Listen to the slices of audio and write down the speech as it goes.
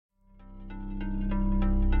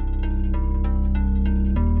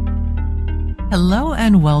Hello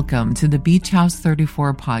and welcome to the Beach House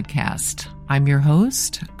 34 podcast. I'm your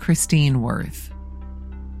host, Christine Worth.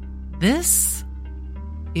 This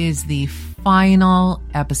is the final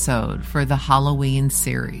episode for the Halloween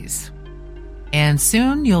series. And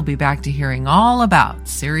soon you'll be back to hearing all about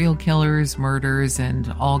serial killers, murders, and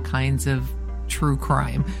all kinds of true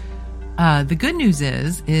crime. The good news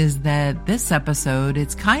is that this episode,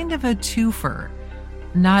 it's kind of a twofer.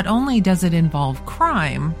 Not only does it involve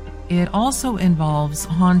crime, it also involves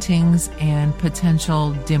hauntings and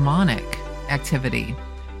potential demonic activity.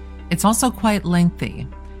 It's also quite lengthy,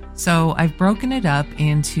 so I've broken it up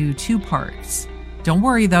into two parts. Don't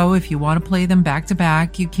worry though, if you want to play them back to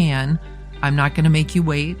back, you can. I'm not going to make you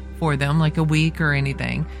wait for them like a week or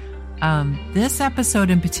anything. This episode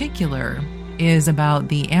in particular is about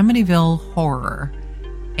the Amityville horror.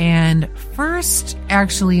 And first,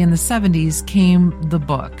 actually in the 70s, came the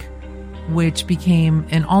book, which became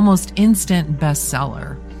an almost instant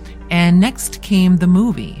bestseller. And next came the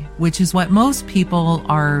movie, which is what most people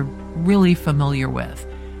are really familiar with.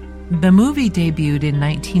 The movie debuted in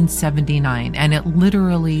 1979, and it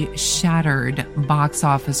literally shattered box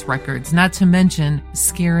office records, not to mention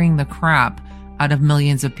scaring the crap out of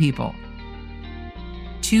millions of people.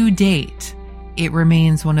 To date, it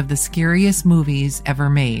remains one of the scariest movies ever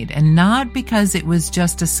made, and not because it was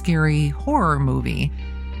just a scary horror movie,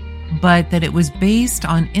 but that it was based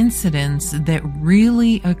on incidents that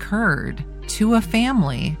really occurred to a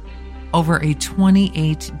family over a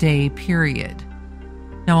 28-day period.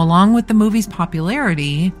 Now, along with the movie's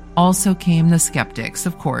popularity, also came the skeptics,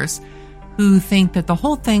 of course, who think that the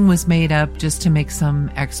whole thing was made up just to make some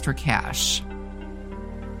extra cash.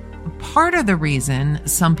 Part of the reason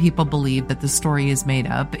some people believe that the story is made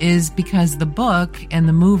up is because the book and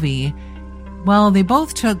the movie, well, they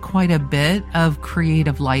both took quite a bit of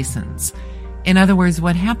creative license. In other words,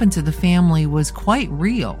 what happened to the family was quite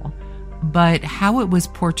real, but how it was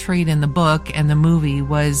portrayed in the book and the movie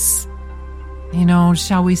was,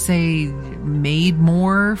 shall we say, made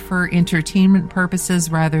more for entertainment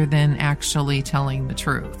purposes rather than actually telling the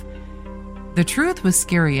truth. The truth was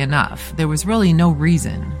scary enough. There was really no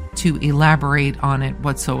reason to elaborate on it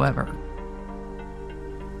whatsoever.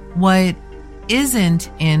 What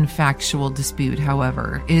isn't in factual dispute,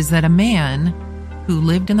 however, is that a man who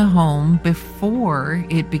lived in the home before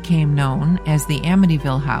it became known as the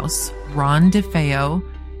Amityville house, Ron DeFeo,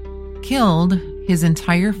 killed his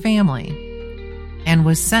entire family and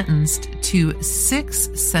was sentenced to 6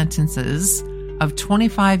 sentences of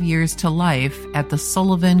 25 years to life at the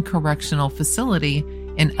Sullivan Correctional Facility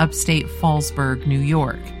in upstate Fallsburg, New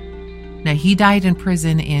York. Now, he died in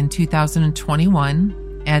prison in 2021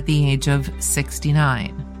 at the age of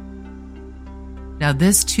 69. Now,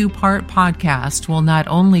 this 2-part podcast will not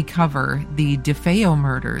only cover the DeFeo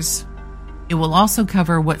murders, it will also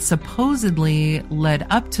cover what supposedly led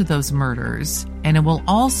up to those murders, and it will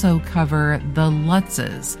also cover the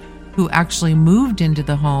Lutzes, who actually moved into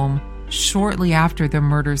the home shortly after the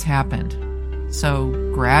murders happened. So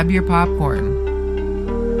grab your popcorn.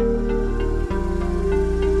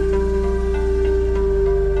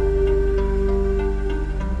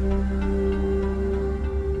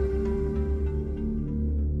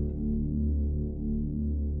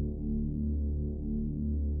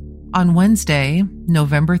 On Wednesday,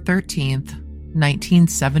 November 13th,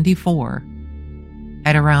 1974,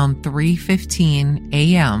 at around 3:15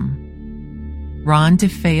 a.m., Ron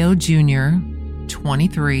DeFeo Jr.,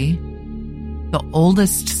 23, the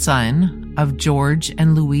oldest son of George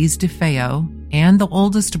and Louise DeFeo, and the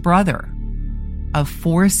oldest brother of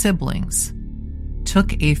 4 siblings,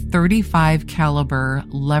 took a .35 caliber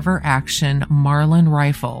lever-action Marlin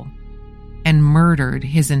rifle and murdered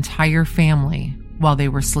his entire family while they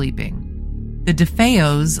were sleeping. The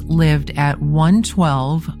DeFeos lived at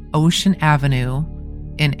 112 Ocean Avenue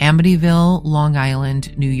in Amityville, Long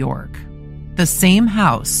Island, New York. The same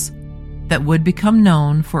house that would become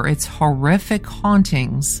known for its horrific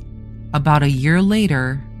hauntings about a year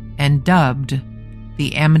later and dubbed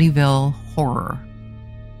the Amityville Horror.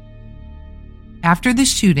 After the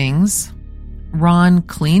shootings, Ron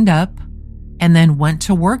cleaned up and then went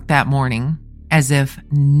to work that morning as if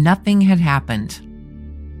nothing had happened.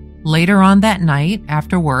 Later on that night,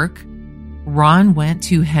 after work, Ron went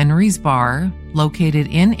to Henry's Bar, located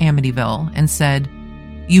in Amityville, and said,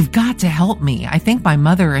 "You've got to help me. I think my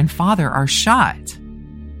mother and father are shot."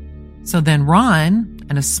 So then Ron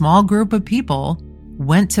and a small group of people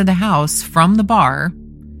went to the house from the bar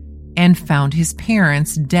and found his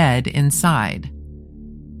parents dead inside.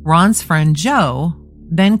 Ron's friend Joe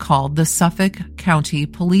then called the Suffolk County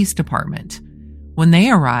Police Department. When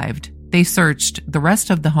they arrived, they searched the rest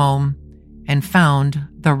of the home and found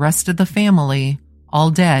the rest of the family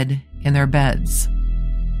all dead in their beds.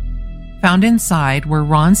 Found inside were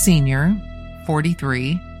Ron Sr.,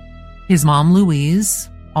 43, his mom Louise,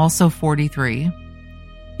 also 43,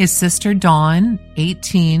 his sister Dawn,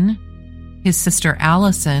 18, his sister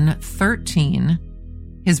Allison, 13,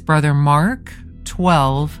 his brother Mark,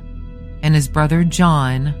 12, and his brother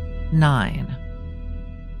John, 9.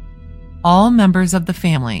 All members of the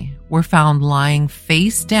family were found lying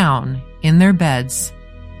face down in their beds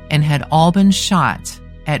and had all been shot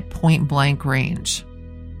at point-blank range.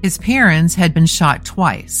 His parents had been shot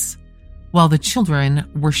twice, while the children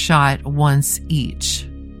were shot once each.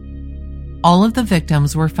 All of the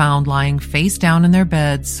victims were found lying face down in their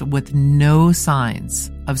beds with no signs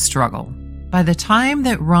of struggle. By the time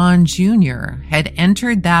that Ron Jr. had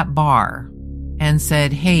entered that bar and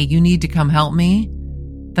said, "Hey, you need to come help me,"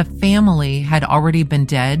 the family had already been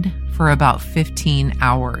dead for about 15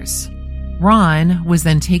 hours. Ron was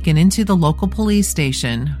then taken into the local police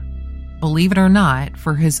station, believe it or not,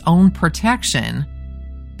 for his own protection,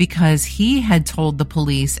 because he had told the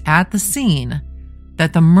police at the scene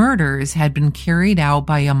that the murders had been carried out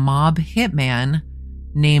by a mob hitman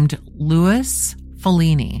named Louis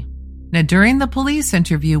Fellini. Now, during the police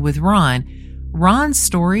interview with Ron, Ron's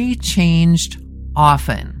story changed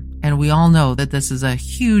often, and we all know that this is a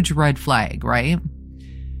huge red flag, right?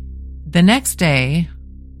 The next day,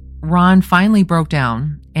 Ron finally broke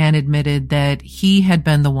down and admitted that he had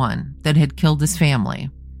been the one that had killed his family.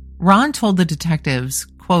 Ron told the detectives,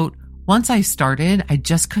 quote, "Once I started, I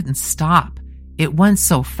just couldn't stop. It went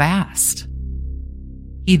so fast."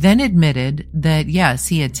 He then admitted that, yes,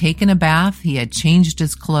 he had taken a bath, he had changed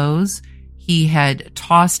his clothes, he had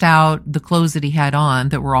tossed out the clothes that he had on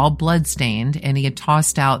that were all bloodstained, and he had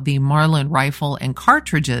tossed out the Marlin rifle and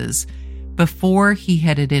cartridges before he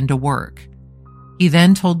headed into work. He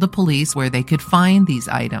then told the police where they could find these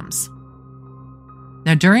items.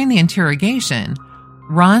 Now, during the interrogation,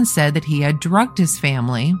 Ron said that he had drugged his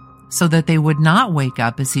family so that they would not wake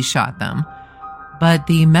up as he shot them, but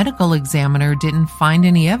the medical examiner didn't find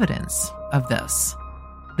any evidence of this.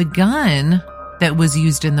 The gun that was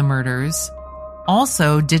used in the murders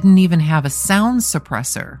also didn't even have a sound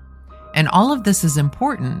suppressor. And all of this is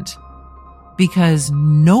important because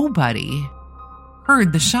nobody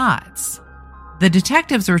heard the shots. The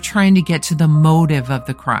detectives were trying to get to the motive of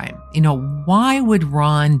the crime. Why would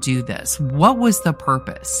Ron do this? What was the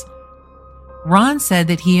purpose? Ron said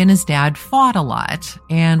that he and his dad fought a lot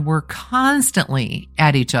and were constantly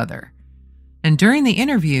at each other. And during the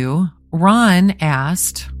interview, Ron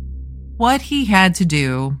asked what he had to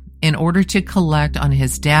do in order to collect on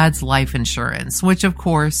his dad's life insurance, which of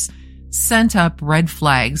course sent up red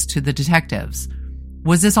flags to the detectives.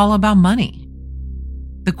 Was this all about money?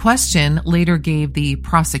 The question later gave the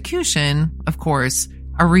prosecution, of course,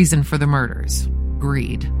 a reason for the murders: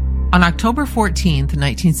 greed. On October 14th,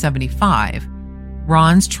 1975,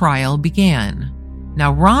 Ron's trial began.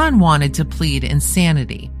 Now, Ron wanted to plead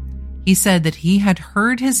insanity. He said that he had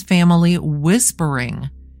heard his family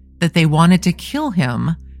whispering that they wanted to kill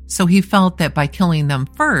him, so he felt that by killing them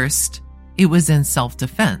first, it was in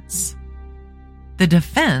self-defense. The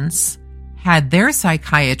defense had their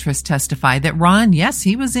psychiatrist testify that Ron, yes,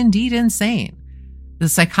 he was indeed insane. The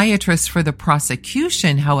psychiatrist for the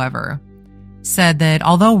prosecution, however, said that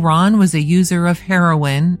although Ron was a user of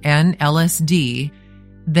heroin and LSD,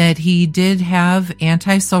 that he did have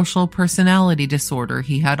antisocial personality disorder.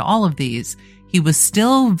 He had all of these. He was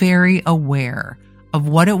still very aware of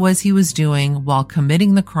what it was he was doing while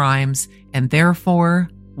committing the crimes and therefore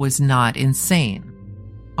was not insane.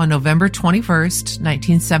 On November 21st,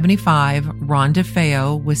 1975, Ron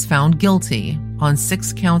DeFeo was found guilty on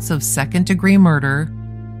 6 counts of second-degree murder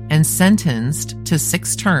and sentenced to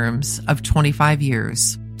 6 terms of 25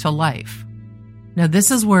 years to life. Now, this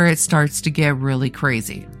is where it starts to get really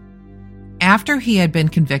crazy. After he had been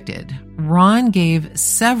convicted, Ron gave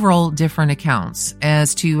several different accounts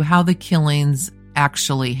as to how the killings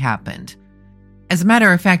actually happened. As a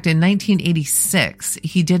matter of fact, in 1986,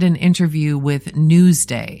 he did an interview with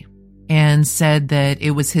Newsday and said that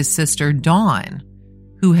it was his sister Dawn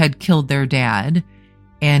who had killed their dad,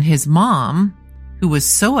 and his mom, who was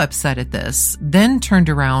so upset at this, then turned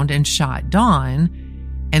around and shot Dawn,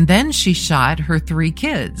 and then she shot her 3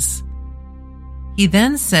 kids. He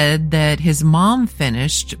then said that his mom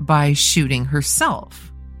finished by shooting herself.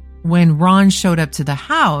 When Ron showed up to the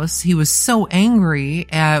house, he was so angry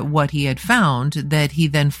at what he had found that he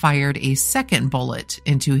then fired a second bullet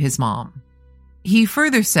into his mom. He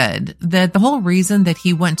further said that the whole reason that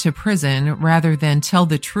he went to prison rather than tell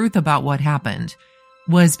the truth about what happened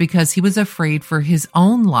was because he was afraid for his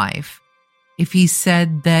own life if he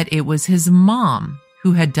said that it was his mom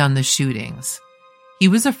who had done the shootings. He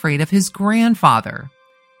was afraid of his grandfather,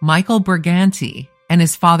 Michael Briganti, and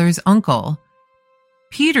his father's uncle,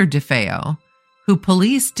 Peter DeFeo, who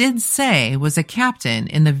police did say was a captain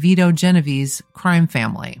in the Vito Genovese crime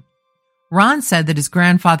family. Ron said that his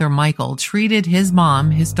grandfather Michael treated his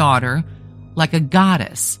mom, his daughter, like a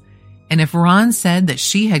goddess, and if Ron said that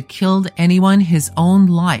she had killed anyone, his own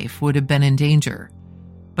life would have been in danger.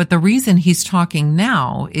 But the reason he's talking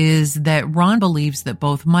now is that Ron believes that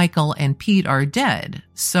both Michael and Pete are dead,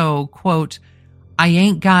 so, quote, I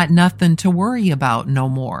ain't got nothing to worry about no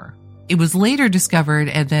more. It was later discovered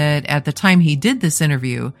that at the time he did this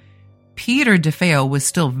interview, Peter DeFeo was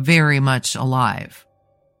still very much alive.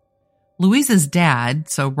 Louise's dad,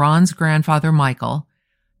 so Ron's grandfather Michael,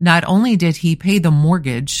 not only did he pay the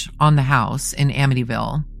mortgage on the house in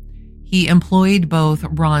Amityville, he employed both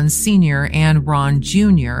Ron Sr. and Ron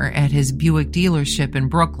Jr. at his Buick dealership in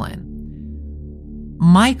Brooklyn.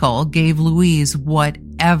 Michael gave Louise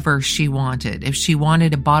whatever she wanted. If she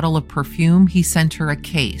wanted a bottle of perfume, he sent her a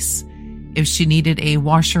case. If she needed a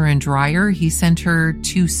washer and dryer, he sent her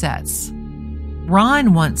 2 sets.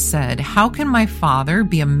 Ron once said, "How can my father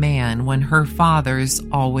be a man when her father's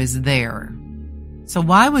always there?" So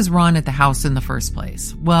why was Ron at the house in the first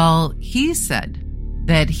place? Well, he said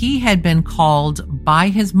that he had been called by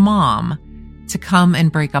his mom to come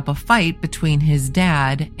and break up a fight between his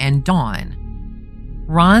dad and Dawn.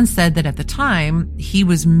 Ron said that at the time, he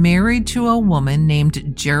was married to a woman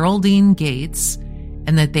named Geraldine Gates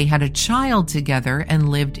and that they had a child together and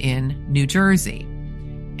lived in New Jersey.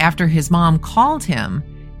 After his mom called him,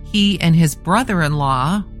 he and his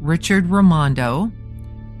brother-in-law, Richard Raimondo,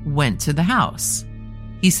 went to the house.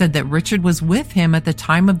 He said that Richard was with him at the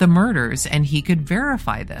time of the murders and he could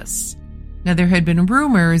verify this. Now, there had been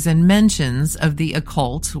rumors and mentions of the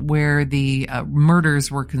occult where the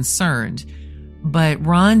murders were concerned, but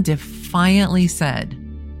Ron defiantly said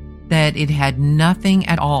that it had nothing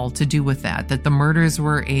at all to do with that the murders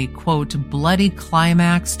were a, quote, bloody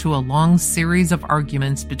climax to a long series of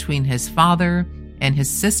arguments between his father and his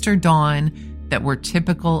sister Dawn that were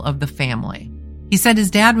typical of the family. He said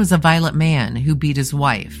his dad was a violent man who beat his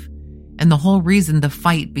wife, and the whole reason the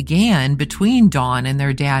fight began between Dawn and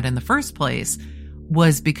their dad in the first place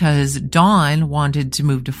was because Dawn wanted to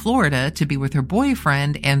move to Florida to be with her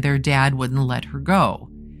boyfriend and their dad wouldn't let her go.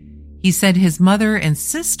 He said his mother and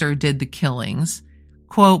sister did the killings.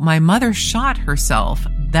 Quote, "My mother shot herself.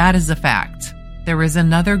 That is a fact. There is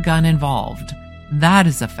another gun involved. That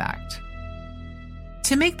is a fact."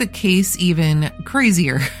 To make the case even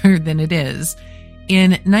crazier than it is,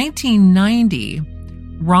 in 1990,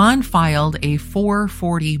 Ron filed a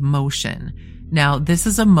 440 motion. Now, this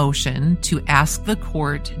is a motion to ask the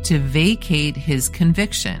court to vacate his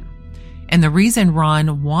conviction. And the reason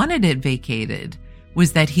Ron wanted it vacated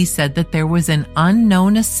was that he said that there was an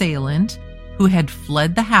unknown assailant who had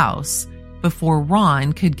fled the house before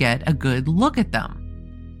Ron could get a good look at them.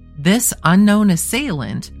 This unknown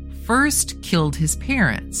assailant first killed his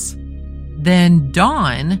parents. Then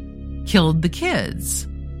Dawn killed the kids.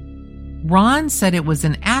 Ron said it was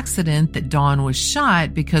an accident that Dawn was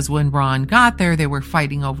shot because when Ron got there, they were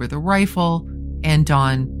fighting over the rifle and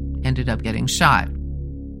Dawn ended up getting shot.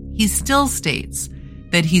 He still states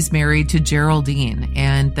that he's married to Geraldine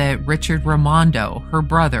and that Richard Raimondo, her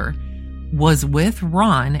brother, was with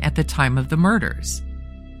Ron at the time of the murders.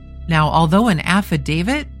 Now, although an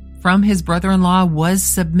affidavit from his brother-in-law was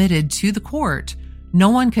submitted to the court, no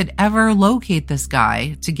one could ever locate this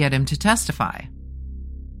guy to get him to testify.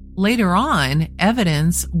 Later on,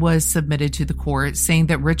 evidence was submitted to the court saying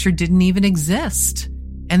that Richard didn't even exist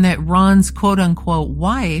and that Ron's quote-unquote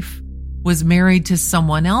wife was married to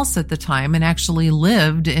someone else at the time and actually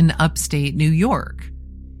lived in upstate New York.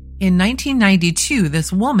 In 1992,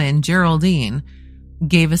 this woman, Geraldine,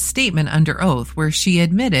 gave a statement under oath where she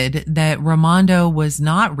admitted that Raimondo was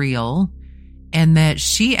not real and that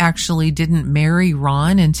she actually didn't marry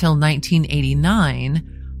Ron until 1989,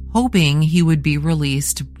 hoping he would be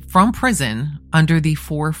released from prison under the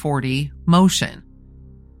 440 motion.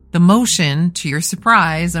 The motion, to your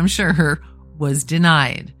surprise, I'm sure, was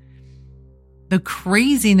denied. The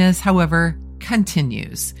craziness, however,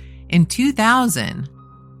 continues. In 2000,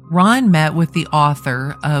 Ron met with the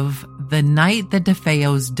author of The Night the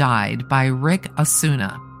DeFeos Died by Rick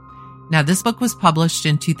Osuna. Now, this book was published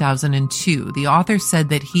in 2002. The author said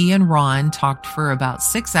that he and Ron talked for about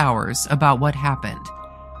 6 hours about what happened.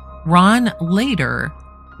 Ron later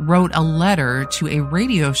wrote a letter to a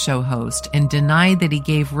radio show host and denied that he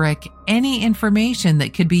gave Rick any information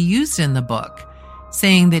that could be used in the book,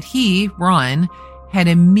 saying that he, Ron, had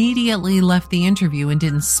immediately left the interview and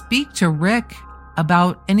didn't speak to Rick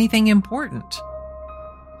about anything important.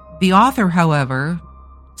 The author, however,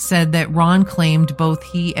 said that Ron claimed both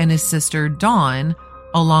he and his sister Dawn,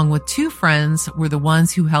 along with 2 friends, were the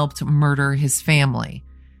ones who helped murder his family.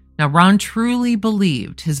 Now, Ron truly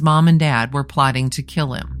believed his mom and dad were plotting to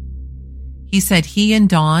kill him. He said he and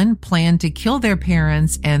Dawn planned to kill their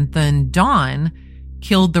parents, and then Dawn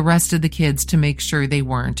killed the rest of the kids to make sure they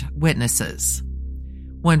weren't witnesses.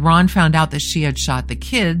 When Ron found out that she had shot the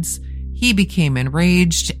kids, he became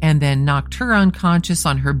enraged and then knocked her unconscious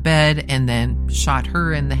on her bed and then shot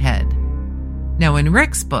her in the head. Now, in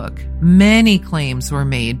Rick's book, many claims were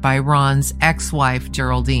made by Ron's ex-wife,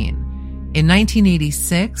 Geraldine. In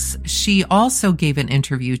 1986, she also gave an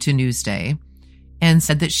interview to Newsday and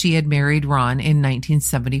said that she had married Ron in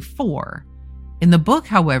 1974. In the book,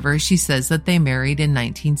 however, she says that they married in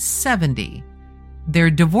 1970.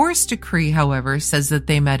 Their divorce decree, however, says that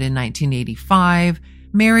they met in 1985,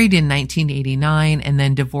 married in 1989, and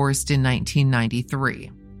then divorced in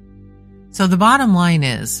 1993. So the bottom line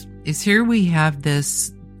is here we have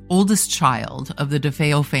this oldest child of the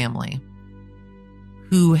DeFeo family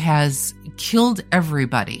who has killed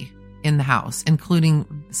everybody in the house,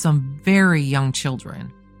 including some very young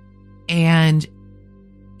children. And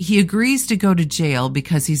he agrees to go to jail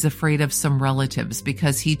because he's afraid of some relatives,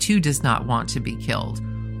 because he too does not want to be killed.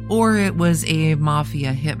 Or it was a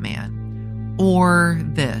mafia hitman, or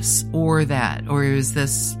this, or that, or it was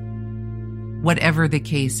this, whatever the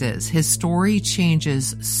case is. His story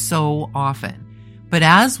changes so often. But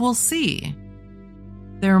as we'll see,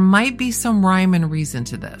 there might be some rhyme and reason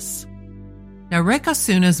to this. Now, Rick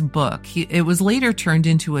Osuna's book, it was later turned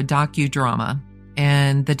into a docudrama,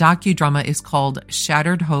 and the docudrama is called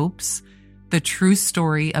Shattered Hopes, The True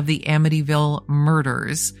Story of the Amityville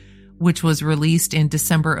Murders, which was released in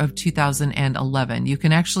December of 2011. You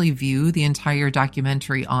can actually view the entire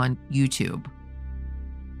documentary on YouTube.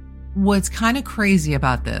 What's kind of crazy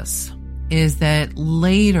about this is that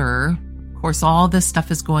later, of course, all this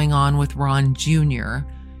stuff is going on with Ron Jr.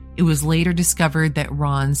 It was later discovered that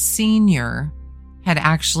Ron Sr. had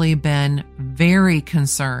actually been very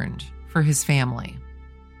concerned for his family.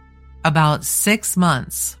 About 6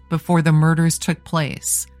 months before the murders took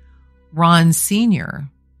place, Ron Sr.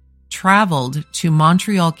 traveled to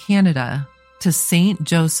Montreal, Canada, to St.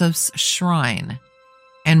 Joseph's Shrine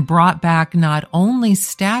and brought back not only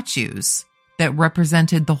statues that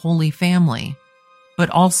represented the Holy Family, but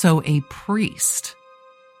also a priest.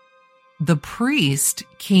 The priest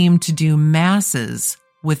came to do masses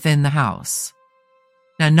within the house.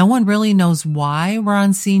 Now, no one really knows why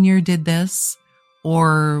Ron Sr. did this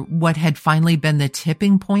or what had finally been the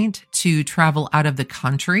tipping point to travel out of the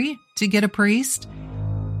country to get a priest.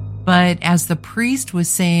 But as the priest was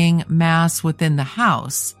saying mass within the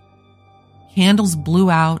house, candles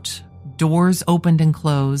blew out, doors opened and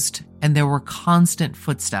closed, and there were constant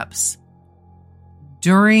footsteps.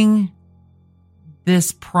 During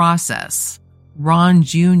this process, Ron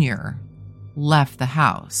Jr. left the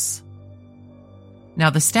house. Now,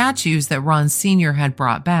 the statues that Ron Sr. had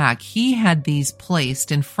brought back, he had these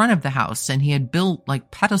placed in front of the house, and he had built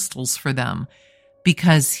like pedestals for them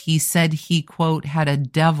because he said he, quote, had a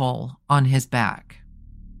devil on his back.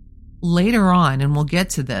 Later on, and we'll get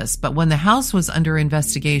to this, but when the house was under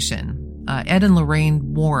investigation, Ed and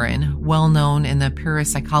Lorraine Warren, well known in the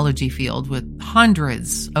parapsychology field with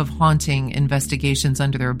hundreds of haunting investigations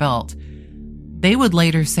under their belt, they would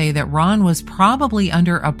later say that Ron was probably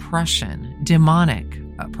under oppression, demonic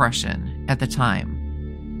oppression at the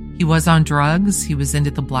time. He was on drugs, he was into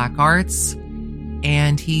the black arts,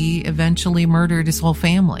 and he eventually murdered his whole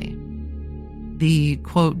family. The,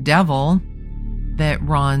 quote, devil that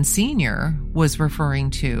Ron Sr. was referring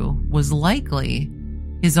to was likely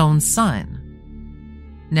his own son.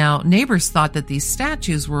 Now, neighbors thought that these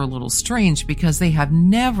statues were a little strange because they have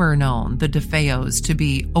never known the DeFeos to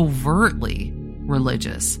be overtly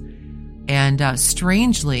religious. And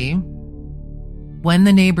strangely, when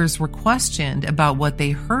the neighbors were questioned about what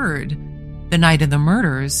they heard the night of the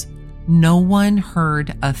murders, no one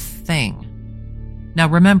heard a thing. Now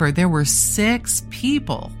remember, there were 6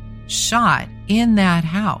 people shot in that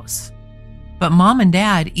house, but mom and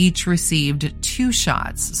dad each received 2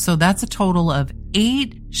 shots. So that's a total of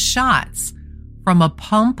 8 shots from a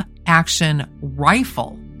pump action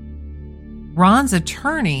rifle. Ron's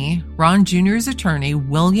attorney, Ron Jr.'s attorney,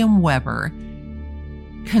 William Weber,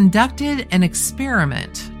 conducted an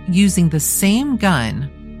experiment using the same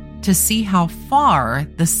gun to see how far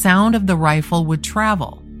the sound of the rifle would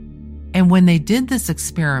travel. And when they did this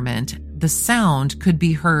experiment, the sound could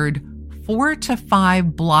be heard 4 to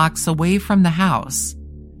 5 blocks away from the house.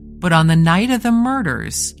 But on the night of the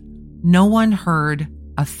murders, no one heard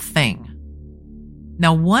a thing.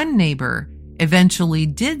 Now, one neighbor eventually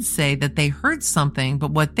did say that they heard something,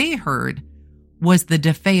 but what they heard was the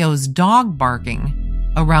DeFeo's dog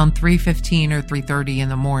barking around 3:15 or 3:30 in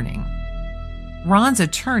the morning. Ron's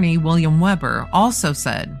attorney, William Weber, also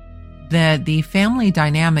said that the family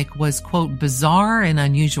dynamic was, quote, bizarre and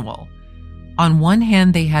unusual. On one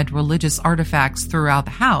hand, they had religious artifacts throughout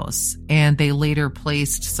the house, and they later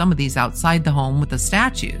placed some of these outside the home with the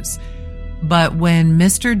statues. But when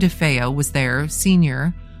Mr. DeFeo was there,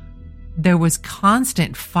 Sr., there was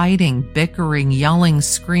constant fighting, bickering, yelling,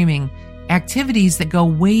 screaming, activities that go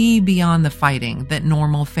way beyond the fighting that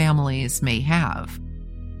normal families may have.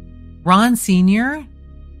 Ron Sr.,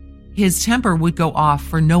 his temper would go off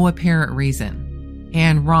for no apparent reason,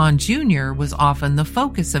 and Ron Jr. was often the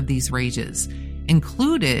focus of these rages,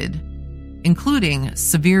 including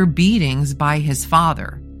severe beatings by his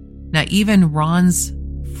father. Now, even Ron's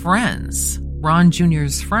friends, Ron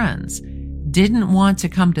Jr.'s friends, didn't want to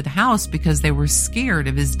come to the house because they were scared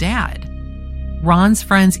of his dad. Ron's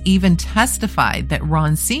friends even testified that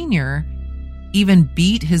Ron Sr. even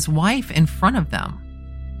beat his wife in front of them.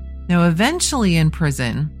 Now, eventually in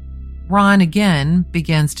prison, Ron again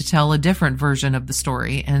begins to tell a different version of the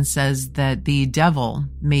story and says that the devil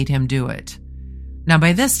made him do it. Now,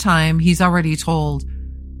 by this time, he's already told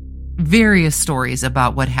various stories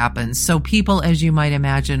about what happened, so people, as you might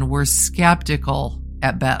imagine, were skeptical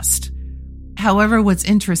at best. However, what's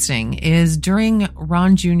interesting is during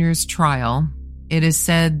Ron Jr.'s trial, it is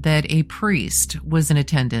said that a priest was in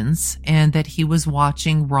attendance and that he was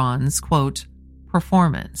watching Ron's, quote,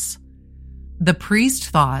 performance. The priest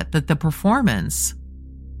thought that the performance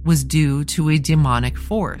was due to a demonic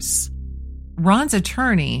force. Ron's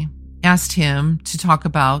attorney asked him to talk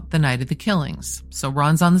about the night of the killings. So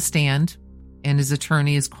Ron's on the stand and his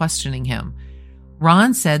attorney is questioning him.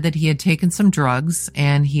 Ron said that he had taken some drugs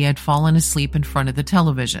and he had fallen asleep in front of the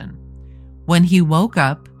television. When he woke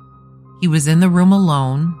up, he was in the room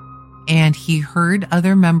alone and he heard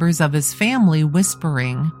other members of his family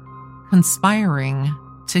whispering, conspiring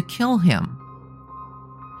to kill him.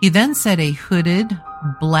 He then said a hooded,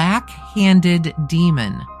 black-handed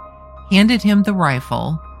demon handed him the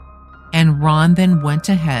rifle, and Ron then went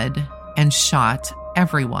ahead and shot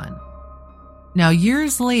everyone. Now,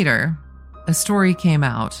 years later, a story came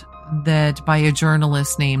out that by a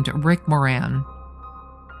journalist named Rick Moran,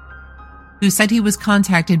 who said he was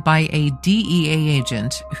contacted by a DEA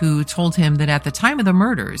agent who told him that at the time of the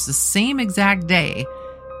murders, the same exact day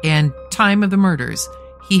and time of the murders,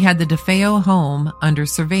 he had the DeFeo home under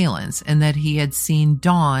surveillance and that he had seen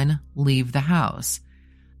Dawn leave the house.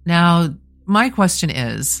 Now, my question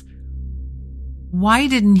is, why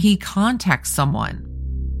didn't he contact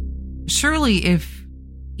someone? Surely if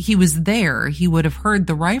he was there, he would have heard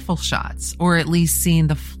the rifle shots or at least seen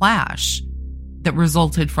the flash that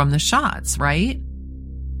resulted from the shots, right?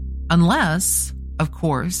 Unless, of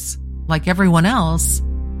course, like everyone else,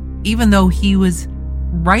 even though he was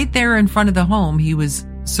right there in front of the home, he was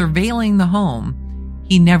surveilling the home,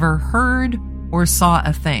 he never heard or saw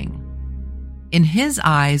a thing. In his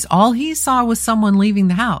eyes, all he saw was someone leaving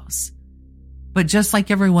the house. But just like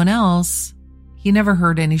everyone else, he never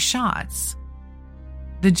heard any shots.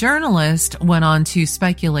 The journalist went on to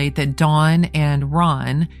speculate that Dawn and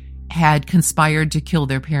Ron had conspired to kill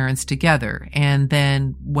their parents together. And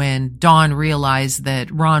then when Dawn realized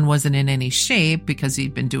that Ron wasn't in any shape because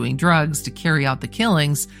he'd been doing drugs to carry out the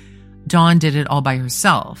killings, Dawn did it all by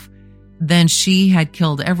herself. Then she had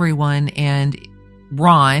killed everyone, and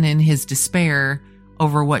Ron, in his despair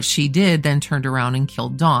over what she did, then turned around and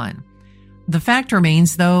killed Dawn. The fact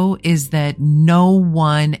remains, though, is that no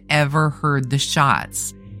one ever heard the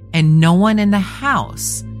shots, and no one in the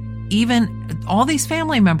house, even all these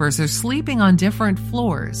family members are sleeping on different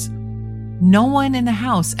floors. No one in the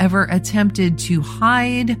house ever attempted to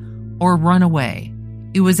hide or run away.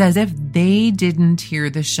 It was as if they didn't hear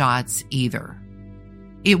the shots either.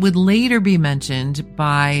 It would later be mentioned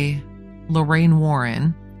by Lorraine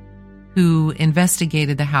Warren, who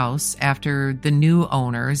investigated the house after the new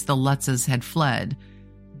owners, the Lutzes, had fled,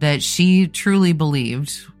 that she truly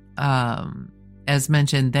believed, as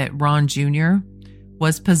mentioned, that Ron Jr.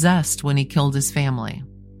 was possessed when he killed his family.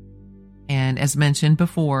 And as mentioned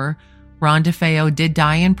before, Ron DeFeo did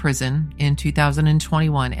die in prison in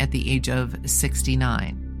 2021 at the age of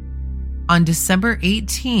 69. On December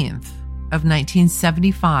 18th of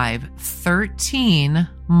 1975, 13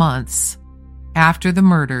 months after the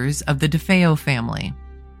murders of the DeFeo family,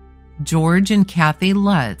 George and Kathy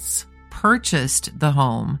Lutz purchased the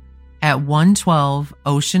home at 112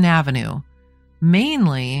 Ocean Avenue,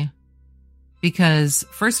 mainly because,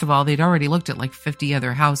 first of all, they'd already looked at like 50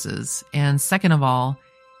 other houses, and second of all,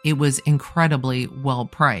 it was incredibly well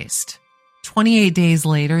priced. 28 days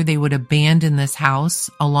later, they would abandon this house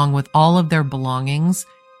along with all of their belongings,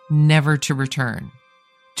 never to return.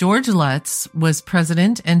 George Lutz was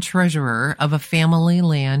president and treasurer of a family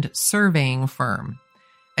land surveying firm.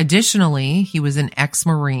 Additionally, he was an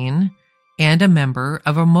ex-Marine and a member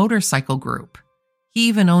of a motorcycle group. He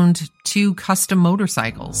even owned 2 custom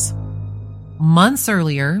motorcycles. Months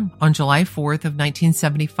earlier, on July 4th of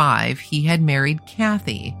 1975, he had married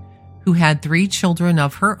Kathy, who had 3 children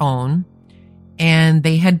of her own, and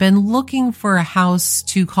they had been looking for a house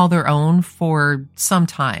to call their own for some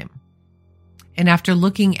time. And after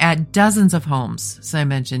looking at dozens of homes, as I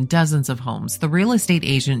mentioned, dozens of homes, the real estate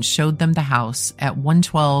agent showed them the house at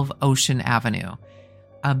 112 Ocean Avenue.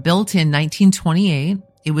 Built in 1928,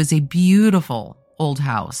 it was a beautiful old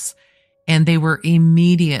house, and they were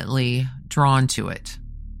immediately drawn to it.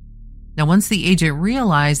 Now, once the agent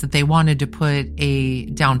realized that they wanted to put a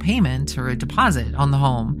down payment or a deposit on the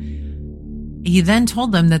home, he then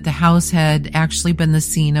told them that the house had actually been the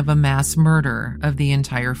scene of a mass murder of the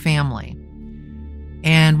entire family.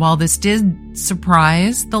 And while this did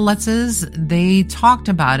surprise the Lutzes, they talked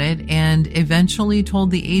about it and eventually told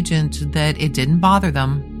the agent that it didn't bother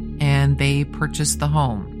them, and they purchased the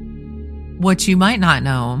home. What you might not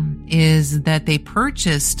know is that they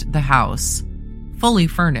purchased the house fully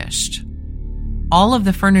furnished. All of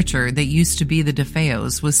the furniture that used to be the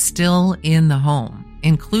DeFeos was still in the home,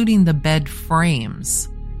 including the bed frames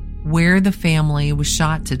where the family was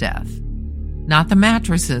shot to death. Not the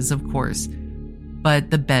mattresses, of course,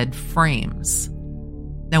 but the bed frames.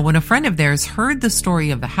 Now, when a friend of theirs heard the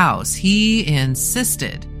story of the house, he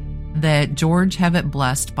insisted that George have it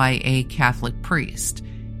blessed by a Catholic priest.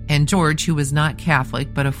 And George, who was not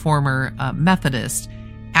Catholic, but a former Methodist,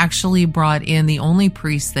 actually brought in the only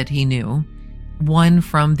priest that he knew, one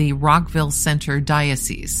from the Rockville Center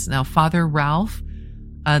Diocese. Now, Father Ralph,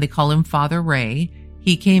 they call him Father Ray,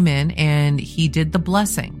 he came in and he did the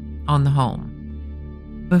blessing on the home.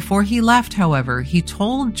 Before he left, however, he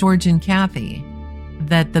told George and Kathy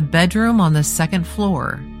that the bedroom on the second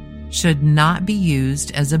floor should not be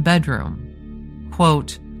used as a bedroom.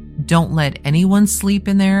 Quote, "Don't let anyone sleep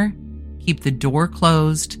in there. Keep the door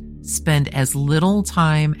closed. Spend as little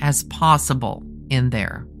time as possible in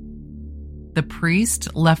there." The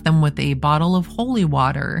priest left them with a bottle of holy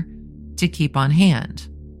water to keep on hand.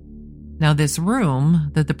 Now, this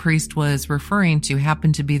room that the priest was referring to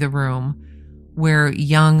happened to be the room where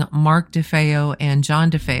young Mark DeFeo and John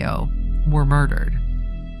DeFeo were murdered.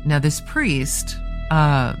 Now, this priest,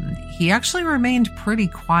 he actually remained pretty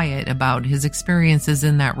quiet about his experiences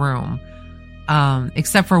in that room,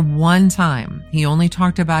 except for one time. He only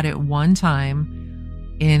talked about it one time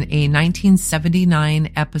in a 1979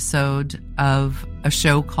 episode of a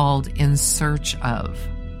show called In Search Of.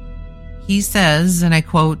 He says, and I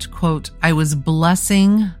quote, "I was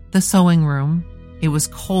blessing the sewing room. It was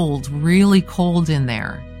cold, really cold in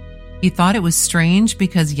there. He thought it was strange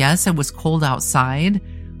because, yes, it was cold outside,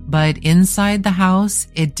 but inside the house,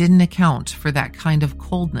 it didn't account for that kind of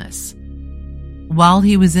coldness. While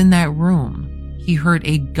he was in that room, he heard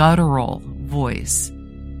a guttural voice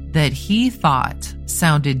that he thought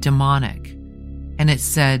sounded demonic, and it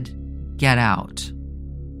said, 'Get out.'"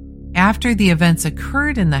 After the events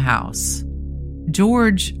occurred in the house,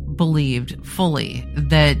 George believed fully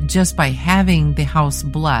that just by having the house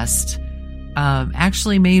blessed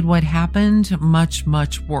actually made what happened much,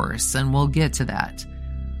 much worse, and we'll get to that.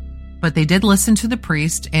 But they did listen to the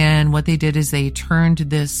priest, and what they did is they turned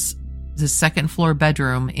the second floor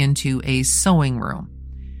bedroom into a sewing room.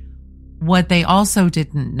 What they also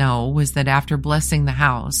didn't know was that after blessing the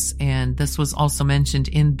house, and this was also mentioned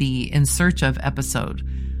in the In Search Of episode,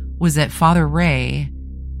 was that Father Ray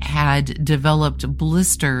had developed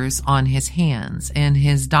blisters on his hands, and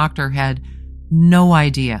his doctor had no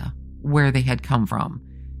idea where they had come from.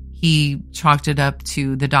 He chalked it up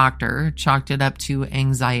to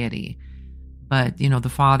anxiety. But, the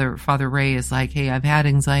Father Ray is like, "Hey, I've had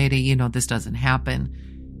anxiety, this doesn't happen."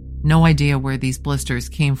 No idea where these blisters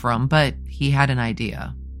came from, but he had an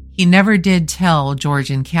idea. He never did tell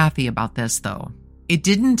George and Kathy about this, though. It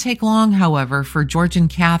didn't take long, however, for George and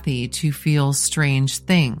Kathy to feel strange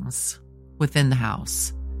things within the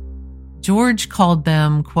house. George called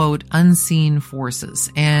them, quote, "unseen forces,"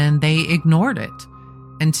 and they ignored it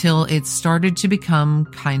until it started to become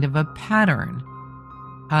kind of a pattern.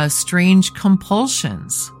 Strange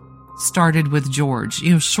compulsions started with George.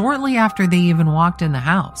 Shortly after they even walked in the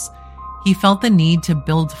house, He felt the need to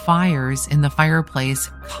build fires in the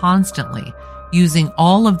fireplace constantly, using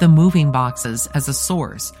all of the moving boxes as a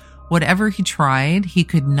source. Whatever he tried, he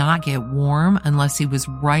could not get warm unless he was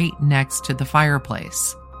right next to the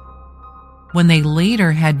fireplace. When they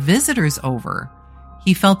later had visitors over,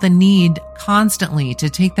 he felt the need constantly to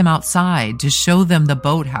take them outside to show them the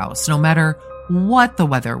boathouse, no matter what the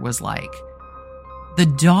weather was like. The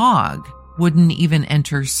dog wouldn't even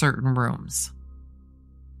enter certain rooms.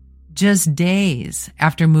 Just days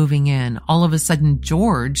after moving in, all of a sudden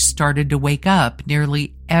George started to wake up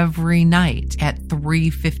nearly every night at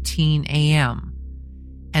 3:15 a.m.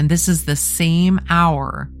 And this is the same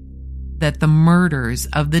hour that the murders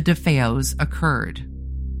of the DeFeos occurred.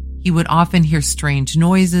 He would often hear strange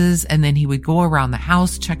noises, and then he would go around the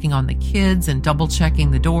house checking on the kids and double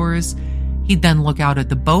checking the doors. He'd then look out at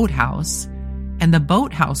the boathouse, and the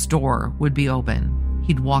boathouse door would be open.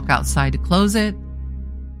 He'd walk outside to close it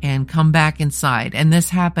and come back inside. And this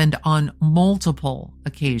happened on multiple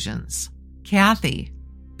occasions. Kathy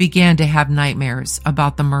began to have nightmares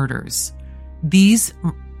about the murders. These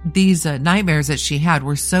nightmares that she had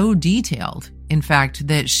were so detailed, in fact,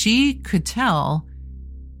 that she could tell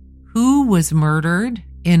who was murdered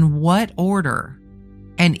in what order,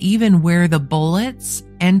 and even where the bullets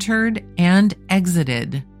entered and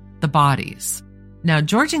exited the bodies. Now,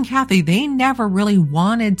 George and Kathy, they never really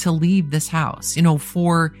wanted to leave this house,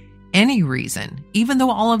 for any reason, even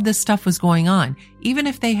though all of this stuff was going on. Even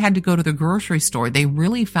if they had to go to the grocery store, they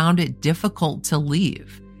really found it difficult to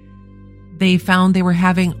leave. They found they were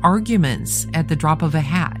having arguments at the drop of a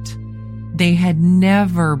hat. They had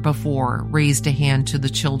never before raised a hand to the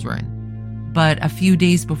children, but a few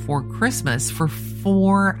days before Christmas, for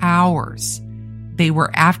 4 hours, they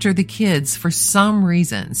were after the kids for some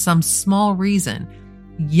reason, some small reason,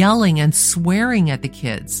 yelling and swearing at the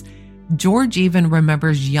kids. George even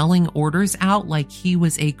remembers yelling orders out like he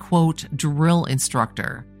was a, quote, drill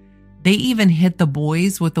instructor. They even hit the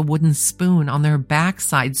boys with a wooden spoon on their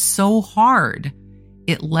backside so hard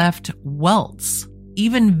it left welts.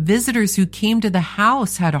 Even visitors who came to the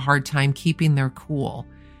house had a hard time keeping their cool.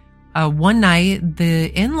 One night, the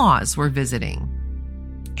in-laws were visiting,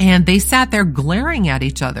 and they sat there glaring at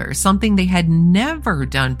each other, something they had never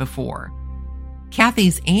done before.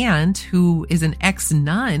 Kathy's aunt, who is an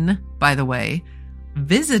ex-nun, by the way,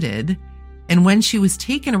 visited, and when she was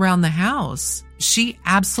taken around the house, she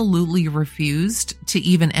absolutely refused to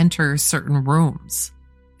even enter certain rooms.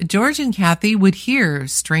 George and Kathy would hear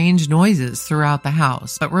strange noises throughout the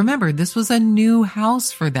house, but remember, this was a new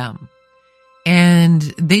house for them. And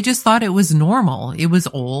they just thought it was normal. It was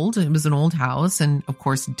old. It was an old house and, of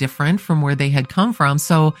course, different from where they had come from.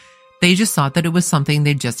 So they just thought that it was something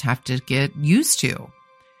they'd just have to get used to.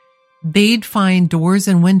 They'd find doors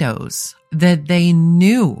and windows that they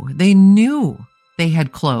knew they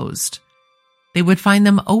had closed. They would find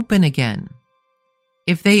them open again.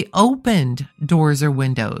 If they opened doors or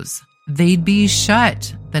windows, they'd be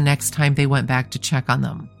shut the next time they went back to check on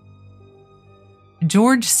them.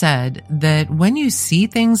 George said that when you see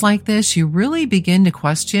things like this, you really begin to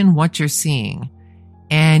question what you're seeing,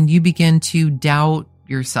 and you begin to doubt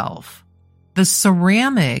yourself. The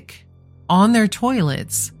ceramic on their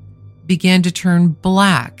toilets began to turn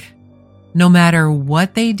black. No matter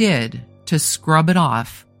what they did to scrub it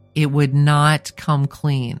off, it would not come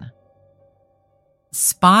clean.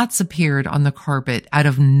 Spots appeared on the carpet out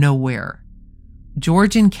of nowhere.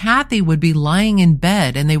 George and Kathy would be lying in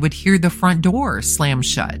bed and they would hear the front door slam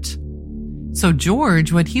shut. So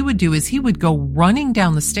George, what he would do is he would go running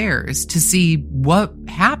down the stairs to see what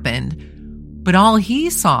happened, but all he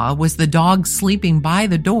saw was the dog sleeping by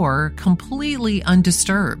the door completely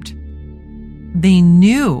undisturbed. They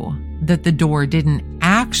knew that the door didn't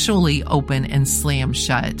actually open and slam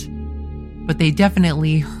shut, but they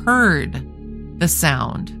definitely heard the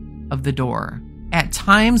sound of the door. At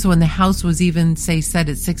times when the house was even, say, set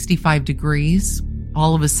at 65 degrees,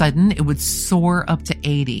 all of a sudden it would soar up to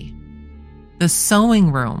 80. The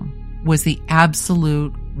sewing room was the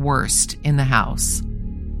absolute worst in the house.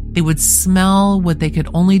 They would smell what they could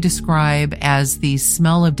only describe as the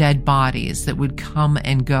smell of dead bodies that would come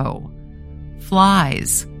and go.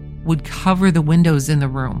 Flies would cover the windows in the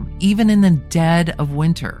room, even in the dead of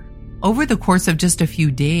winter. Over the course of just a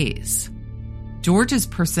few days, George's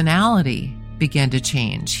personality began to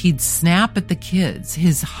change. He'd snap at the kids.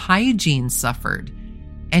 His hygiene suffered,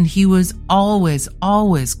 and he was always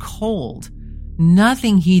cold.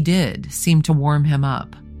 Nothing he did seemed to warm him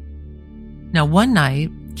up. Now, one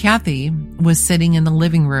night, Kathy was sitting in the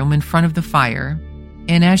living room in front of the fire,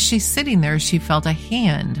 and as she's sitting there, she felt a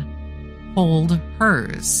hand hold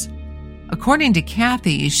hers. According to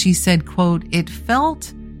Kathy, she said, quote, "It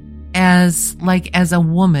felt as a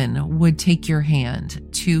woman would take your hand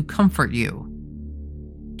to comfort you."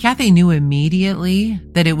 Kathy knew immediately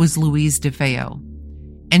that it was Louise DeFeo,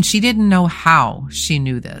 and she didn't know how she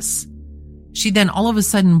knew this. She then all of a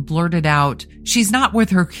sudden blurted out, "She's not with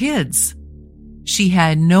her kids." She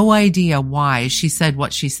had no idea why she said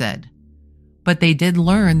what she said, but they did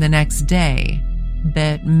learn the next day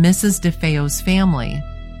that Mrs. DeFeo's family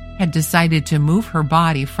had decided to move her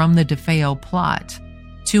body from the DeFeo plot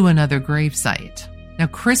to another gravesite. Now,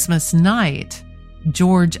 Christmas night,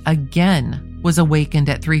 George again was awakened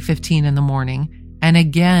at 3:15 in the morning, and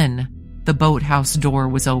again the boathouse door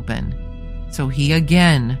was open. So he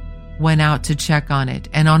again went out to check on it,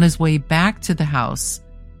 and on his way back to the house,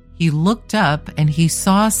 he looked up and he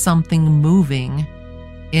saw something moving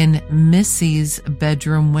in Missy's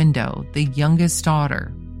bedroom window, the youngest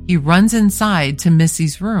daughter. He runs inside to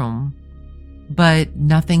Missy's room, but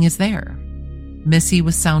nothing is there. Missy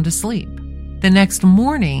was sound asleep. The next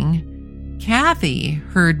morning, Kathy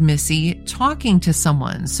heard Missy talking to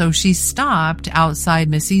someone, so she stopped outside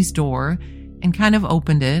Missy's door and kind of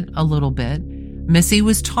opened it a little bit. Missy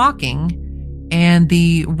was talking, and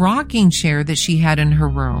the rocking chair that she had in her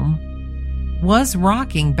room was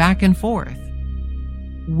rocking back and forth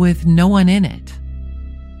with no one in it.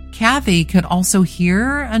 Kathy could also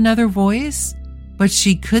hear another voice, but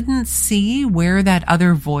she couldn't see where that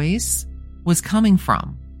other voice was coming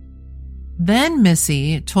from. Then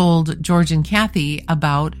Missy told George and Kathy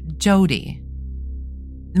about Jody.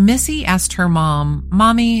 Missy asked her mom,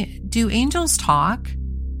 "Mommy, do angels talk?"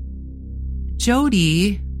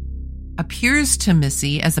 Jody appears to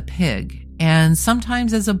Missy as a pig and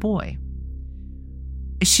sometimes as a boy.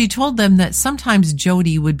 She told them that sometimes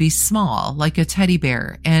Jody would be small, like a teddy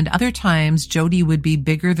bear, and other times Jody would be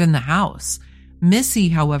bigger than the house. Missy,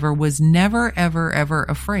 however, was never, ever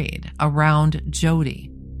afraid around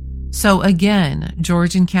Jody. So again,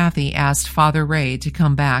 George and Kathy asked Father Ray to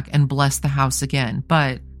come back and bless the house again,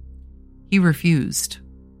 but he refused.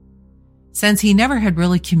 Since he never had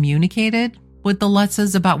really communicated with the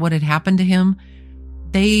Lutzes about what had happened to him,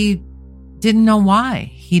 they didn't know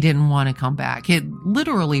why he didn't want to come back. It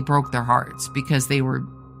literally broke their hearts because they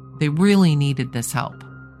really needed this help.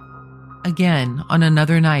 Again, on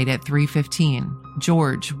another night at 3:15,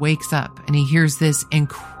 George wakes up and he hears this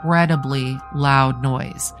incredibly loud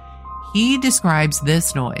noise. He describes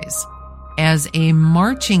this noise as a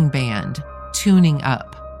marching band tuning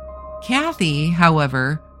up. Kathy,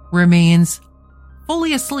 however, remains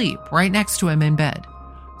fully asleep right next to him in bed.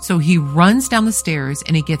 So he runs down the stairs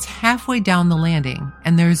and he gets halfway down the landing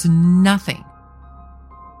and there's nothing.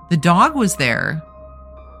 The dog was there,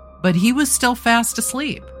 but he was still fast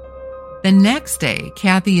asleep. The next day,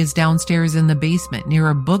 Kathy is downstairs in the basement near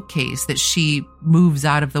a bookcase that she moves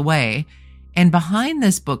out of the way. And behind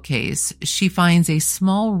this bookcase, she finds a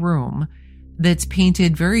small room that's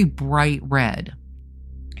painted very bright red.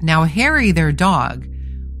 Now, Harry, their dog,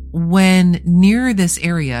 when near this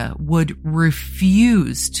area, would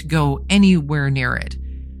refuse to go anywhere near it.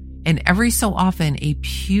 And every so often, a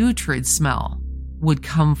putrid smell would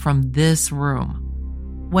come from this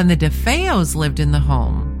room. When the DeFeos lived in the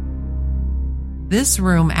home, this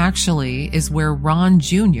room actually is where Ron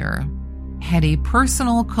Jr. had a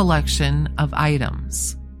personal collection of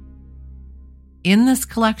items. In this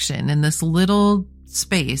collection, in this little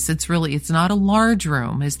space, it's not a large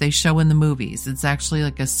room as they show in the movies. It's actually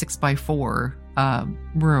like a 6x4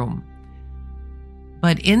 room.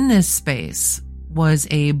 But in this space was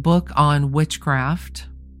a book on witchcraft,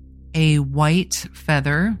 a white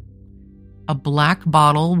feather, a black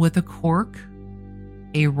bottle with a cork,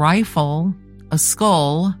 a rifle, a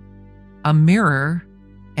skull, a mirror,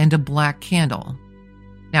 and a black candle.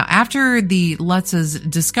 Now, after the Lutzes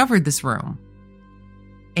discovered this room,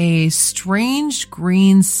 a strange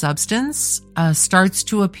green substance starts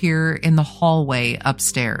to appear in the hallway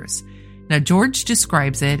upstairs. Now, George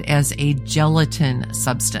describes it as a gelatin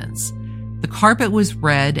substance. The carpet was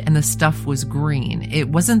red and the stuff was green. It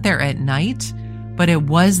wasn't there at night, but it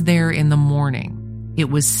was there in the morning. It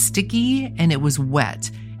was sticky and it was wet.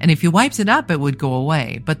 And if you wiped it up, it would go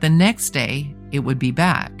away. But the next day, it would be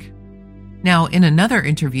back. Now, in another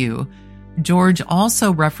interview, George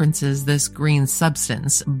also references this green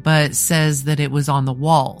substance, but says that it was on the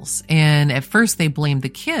walls. And at first they blamed the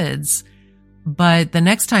kids, but the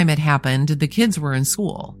next time it happened, the kids were in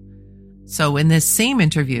school. So in this same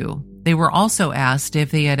interview, they were also asked if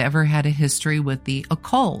they had ever had a history with the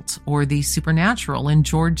occult or the supernatural. And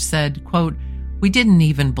George said, quote, "We didn't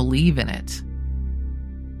even believe in it."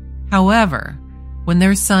 However, when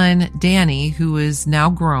their son, Danny, who is now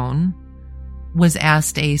grown, was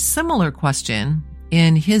asked a similar question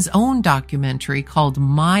in his own documentary called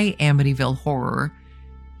My Amityville Horror.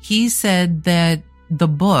 He said that the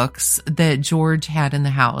books that George had in the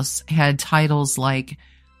house had titles like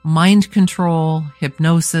Mind Control,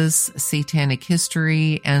 Hypnosis, Satanic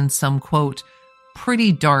History, and some, quote,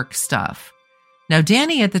 pretty dark stuff. Now,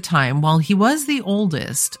 Danny at the time, while he was the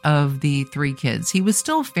oldest of the three kids, he was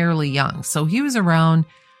still fairly young. So he was around,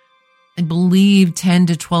 I believe, 10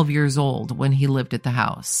 to 12 years old when he lived at the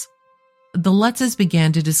house. The Lutzes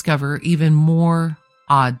began to discover even more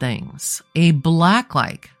odd things. A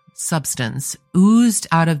black-like substance oozed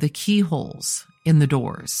out of the keyholes in the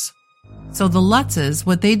doors. So the Lutzes,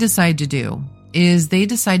 what they decide to do is they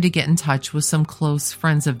decide to get in touch with some close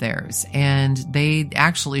friends of theirs, and they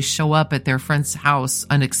actually show up at their friend's house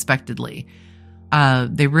unexpectedly.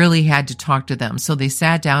 They really had to talk to them. So they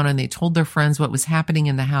sat down and they told their friends what was happening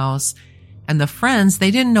in the house, and the friends,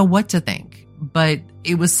 they didn't know what to think, but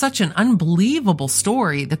it was such an unbelievable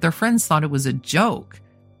story that their friends thought it was a joke.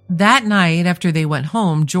 That night, after they went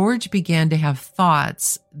home, George began to have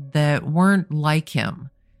thoughts that weren't like him.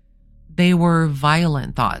 They were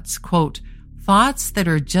violent thoughts, quote, thoughts that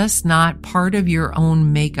are just not part of your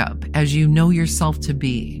own makeup as you know yourself to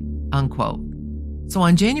be, unquote. So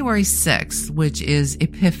on January 6th, which is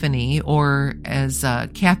Epiphany, or as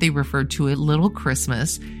Kathy referred to it, Little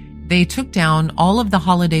Christmas, they took down all of the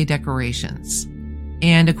holiday decorations.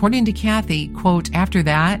 And according to Kathy, quote, after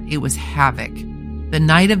that, it was havoc. The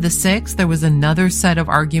night of the 6th, there was another set of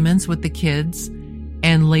arguments with the kids.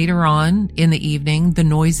 And later on in the evening, the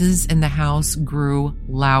noises in the house grew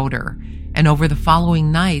louder. And over the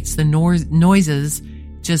following nights, the noises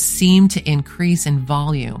just seemed to increase in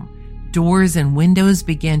volume. Doors and windows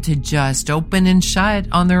began to just open and shut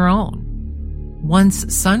on their own.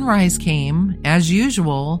 Once sunrise came, as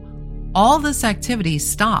usual, all this activity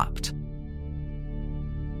stopped.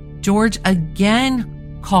 George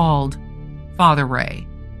again called Father Ray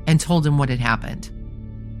and told him what had happened.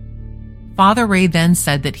 Father Ray then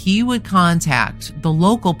said that he would contact the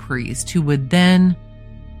local priest who then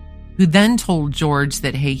told George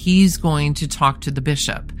that, hey, he's going to talk to the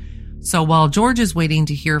bishop. So while George is waiting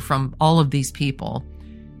to hear from all of these people,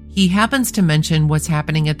 he happens to mention what's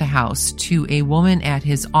happening at the house to a woman at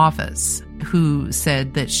his office who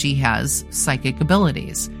said that she has psychic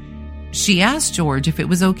abilities. She asked George if it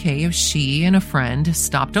was okay if she and a friend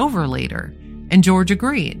stopped over later, and George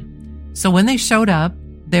agreed. So when they showed up,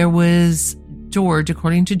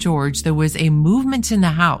 according to George, there was a movement in the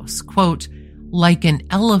house, quote, like an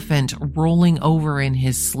elephant rolling over in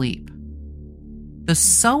his sleep. The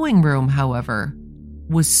sewing room, however,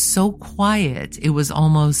 was so quiet, it was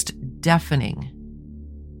almost deafening.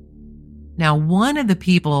 Now, one of the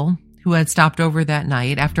people who had stopped over that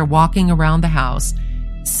night, after walking around the house,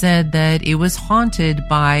 said that it was haunted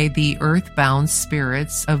by the earthbound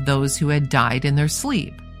spirits of those who had died in their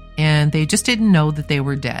sleep, and they just didn't know that they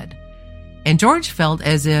were dead. And George felt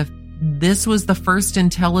as if this was the first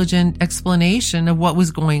intelligent explanation of what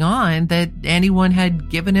was going on that anyone had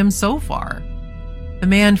given him so far. The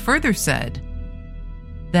man further said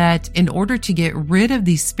that in order to get rid of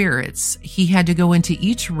these spirits, he had to go into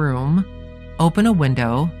each room, open a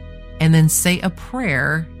window, and then say a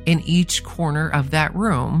prayer in each corner of that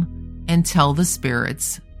room and tell the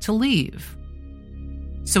spirits to leave.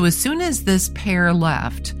 So as soon as this pair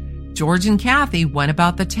left, George and Kathy went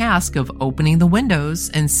about the task of opening the windows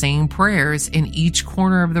and saying prayers in each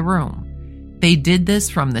corner of the room. They did this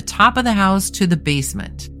from the top of the house to the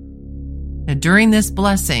basement. Now, during this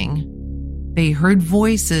blessing, they heard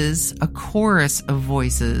voices, a chorus of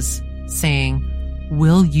voices, saying,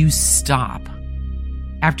 "Will you stop?"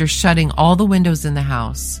 After shutting all the windows in the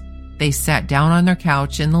house, they sat down on their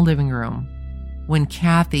couch in the living room when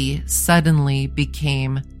Kathy suddenly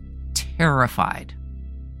became terrified.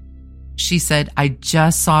 She said, "I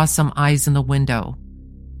just saw some eyes in the window.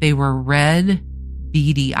 They were red,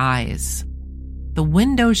 beady eyes. The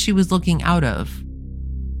window she was looking out of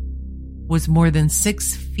was more than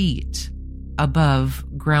 6 feet above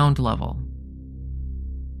ground level."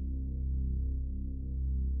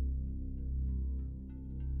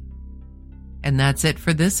 And that's it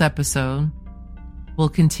for this episode. We'll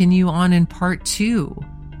continue on in part 2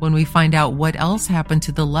 when we find out what else happened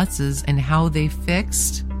to the Lutzes and how they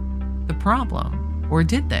fixed the problem. Or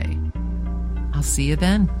did they? I'll see you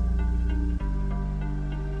then.